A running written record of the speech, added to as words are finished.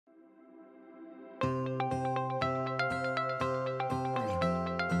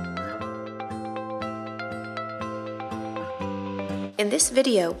In this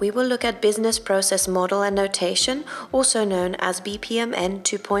video, we will look at Business Process Model and Notation, also known as BPMN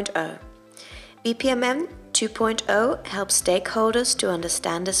 2.0. BPMN 2.0 helps stakeholders to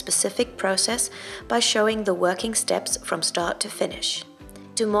understand a specific process by showing the working steps from start to finish.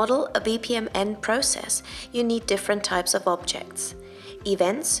 To model a BPMN process, you need different types of objects: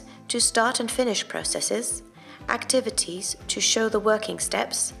 events to start and finish processes, activities to show the working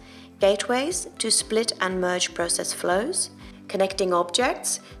steps, gateways to split and merge process flows, connecting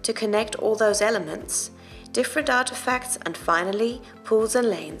objects to connect all those elements, different artifacts, and finally, pools and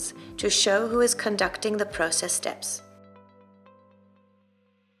lanes to show who is conducting the process steps.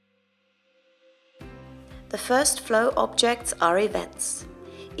 The first flow objects are events.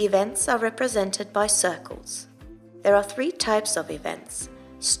 Events are represented by circles. There are three types of events: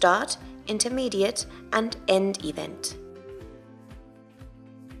 start, intermediate, and end event.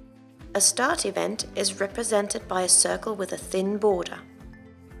 A start event is represented by a circle with a thin border.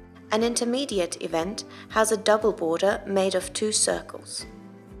 An intermediate event has a double border made of two circles.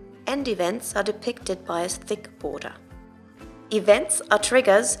 End events are depicted by a thick border. Events are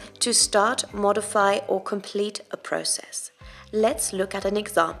triggers to start, modify, or complete a process. Let's look at an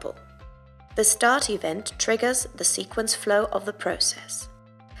example. The start event triggers the sequence flow of the process.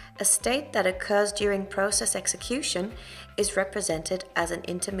 A state that occurs during process execution is represented as an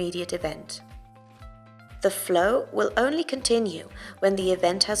intermediate event. The flow will only continue when the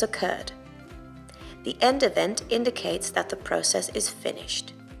event has occurred. The end event indicates that the process is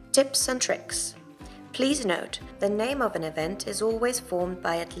finished. Tips and tricks. Please note, the name of an event is always formed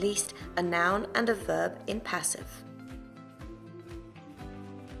by at least a noun and a verb in passive.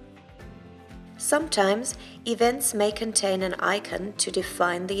 Sometimes, events may contain an icon to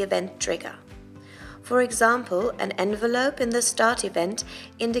define the event trigger. For example, an envelope in the start event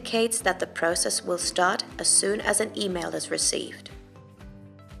indicates that the process will start as soon as an email is received.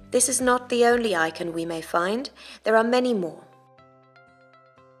 This is not the only icon we may find, there are many more.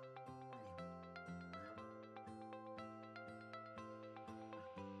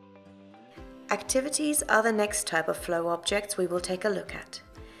 Activities are the next type of flow objects we will take a look at.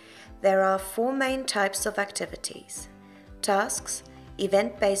 There are four main types of activities: tasks,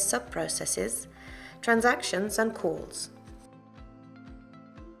 event-based subprocesses, transactions, and calls.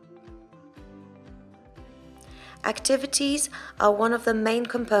 Activities are one of the main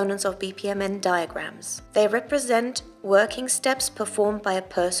components of BPMN diagrams. They represent working steps performed by a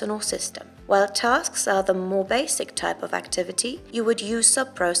person or system. While tasks are the more basic type of activity, you would use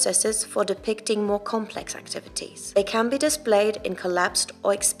subprocesses for depicting more complex activities. They can be displayed in collapsed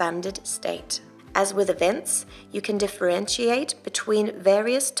or expanded state. As with events, you can differentiate between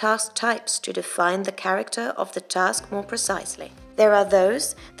various task types to define the character of the task more precisely. There are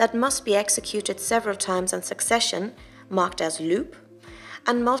those that must be executed several times in succession, marked as loop,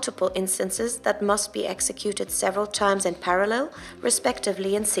 and multiple instances that must be executed several times in parallel,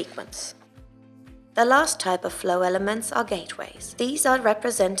 respectively in sequence. The last type of flow elements are gateways. These are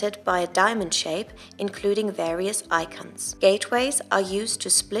represented by a diamond shape, including various icons. Gateways are used to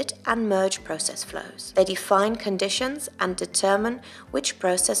split and merge process flows. They define conditions and determine which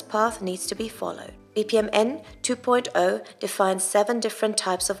process path needs to be followed. BPMN 2.0 defines 7 different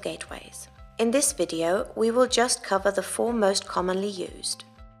types of gateways. In this video, we will just cover the 4 most commonly used.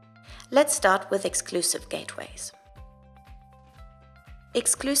 Let's start with exclusive gateways.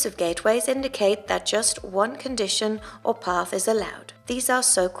 Exclusive gateways indicate that just one condition or path is allowed. These are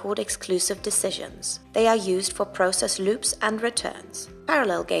so-called exclusive decisions. They are used for process loops and returns.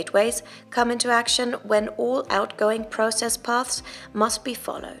 Parallel gateways come into action when all outgoing process paths must be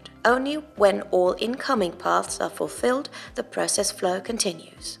followed. Only when all incoming paths are fulfilled, the process flow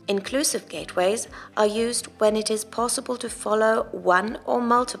continues. Inclusive gateways are used when it is possible to follow one or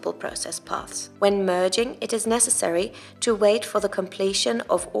multiple process paths. When merging, it is necessary to wait for the completion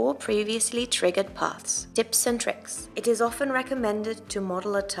of all previously triggered paths. Tips and tricks. It is often recommended to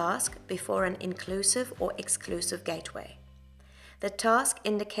model a task before an inclusive or exclusive gateway. The task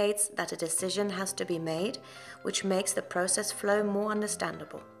indicates that a decision has to be made, which makes the process flow more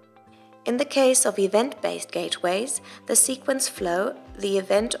understandable. In the case of event-based gateways, the sequence flow, the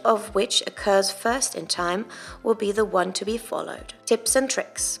event of which occurs first in time, will be the one to be followed. Tips and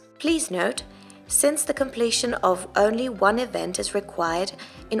tricks. Please note, since the completion of only one event is required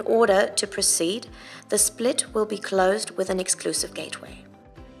in order to proceed, the split will be closed with an exclusive gateway.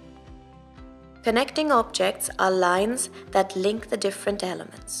 Connecting objects are lines that link the different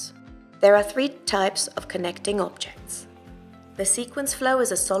elements. There are 3 types of connecting objects. The sequence flow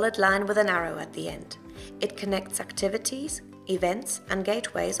is a solid line with an arrow at the end. It connects activities, events, and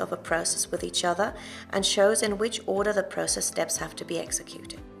gateways of a process with each other and shows in which order the process steps have to be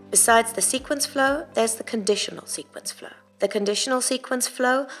executed. Besides the sequence flow, there's the conditional sequence flow. The conditional sequence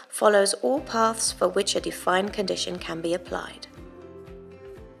flow follows all paths for which a defined condition can be applied.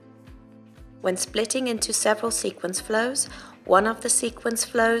 When splitting into several sequence flows, one of the sequence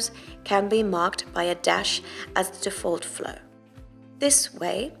flows can be marked by a dash as the default flow. This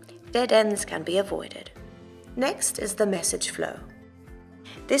way, dead ends can be avoided. Next is the message flow.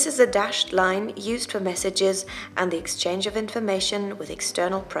 This is a dashed line used for messages and the exchange of information with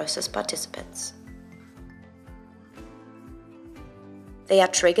external process participants. They are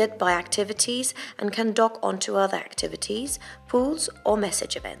triggered by activities and can dock onto other activities, pools, or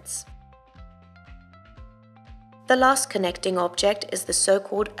message events. The last connecting object is the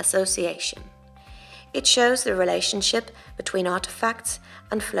so-called association. It shows the relationship between artifacts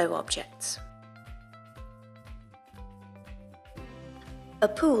and flow objects. A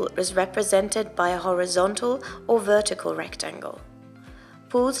pool is represented by a horizontal or vertical rectangle.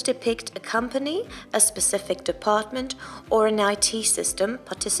 Pools depict a company, a specific department, or an IT system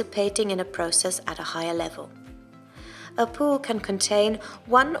participating in a process at a higher level. A pool can contain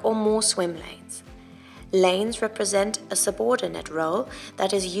one or more swim lanes. Lanes represent a subordinate role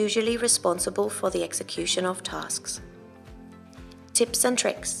that is usually responsible for the execution of tasks. Tips and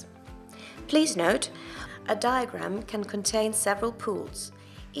tricks. Please note, a diagram can contain several pools.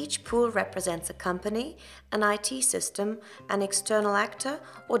 Each pool represents a company, an IT system, an external actor,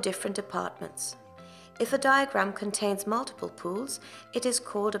 or different departments. If a diagram contains multiple pools, it is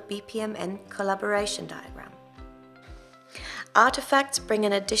called a BPMN collaboration diagram. Artifacts bring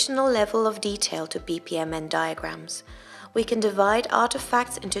an additional level of detail to BPMN diagrams. We can divide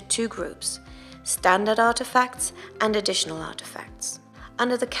artifacts into two groups: standard artifacts and additional artifacts.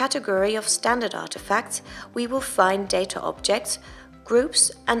 Under the category of standard artifacts, we will find data objects,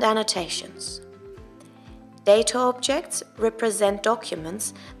 groups, and annotations. Data objects represent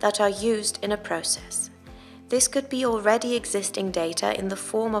documents that are used in a process. This could be already existing data in the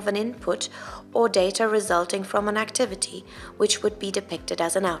form of an input or data resulting from an activity, which would be depicted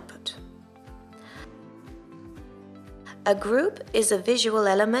as an output. A group is a visual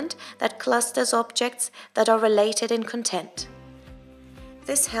element that clusters objects that are related in content.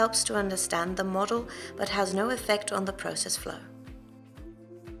 This helps to understand the model but has no effect on the process flow.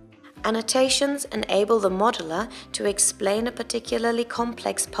 Annotations enable the modeler to explain a particularly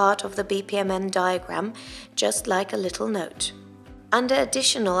complex part of the BPMN diagram, just like a little note. Under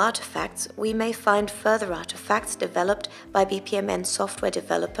additional artifacts, we may find further artifacts developed by BPMN software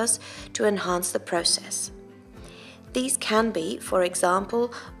developers to enhance the process. These can be, for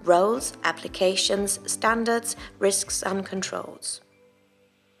example, roles, applications, standards, risks, and controls.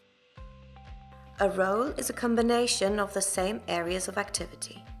 A role is a combination of the same areas of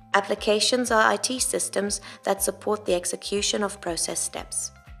activity. Applications are IT systems that support the execution of process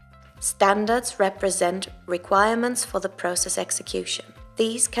steps. Standards represent requirements for the process execution.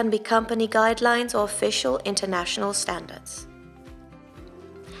 These can be company guidelines or official international standards.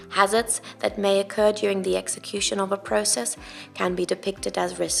 Hazards that may occur during the execution of a process can be depicted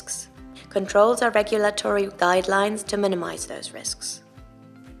as risks. Controls are regulatory guidelines to minimize those risks.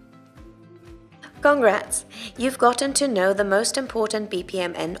 Congrats! You've gotten to know the most important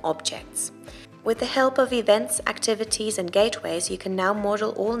BPMN objects. With the help of events, activities, and gateways, you can now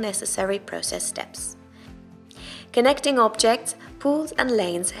model all necessary process steps. Connecting objects, pools, and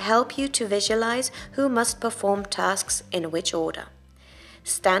lanes help you to visualize who must perform tasks in which order.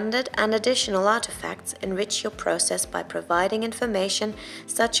 Standard and additional artifacts enrich your process by providing information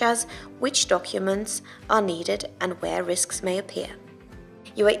such as which documents are needed and where risks may appear.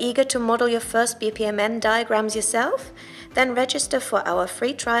 You are eager to model your first BPMN diagrams yourself? Then register for our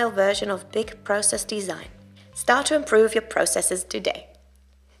free trial version of Big Process Design. Start to improve your processes today.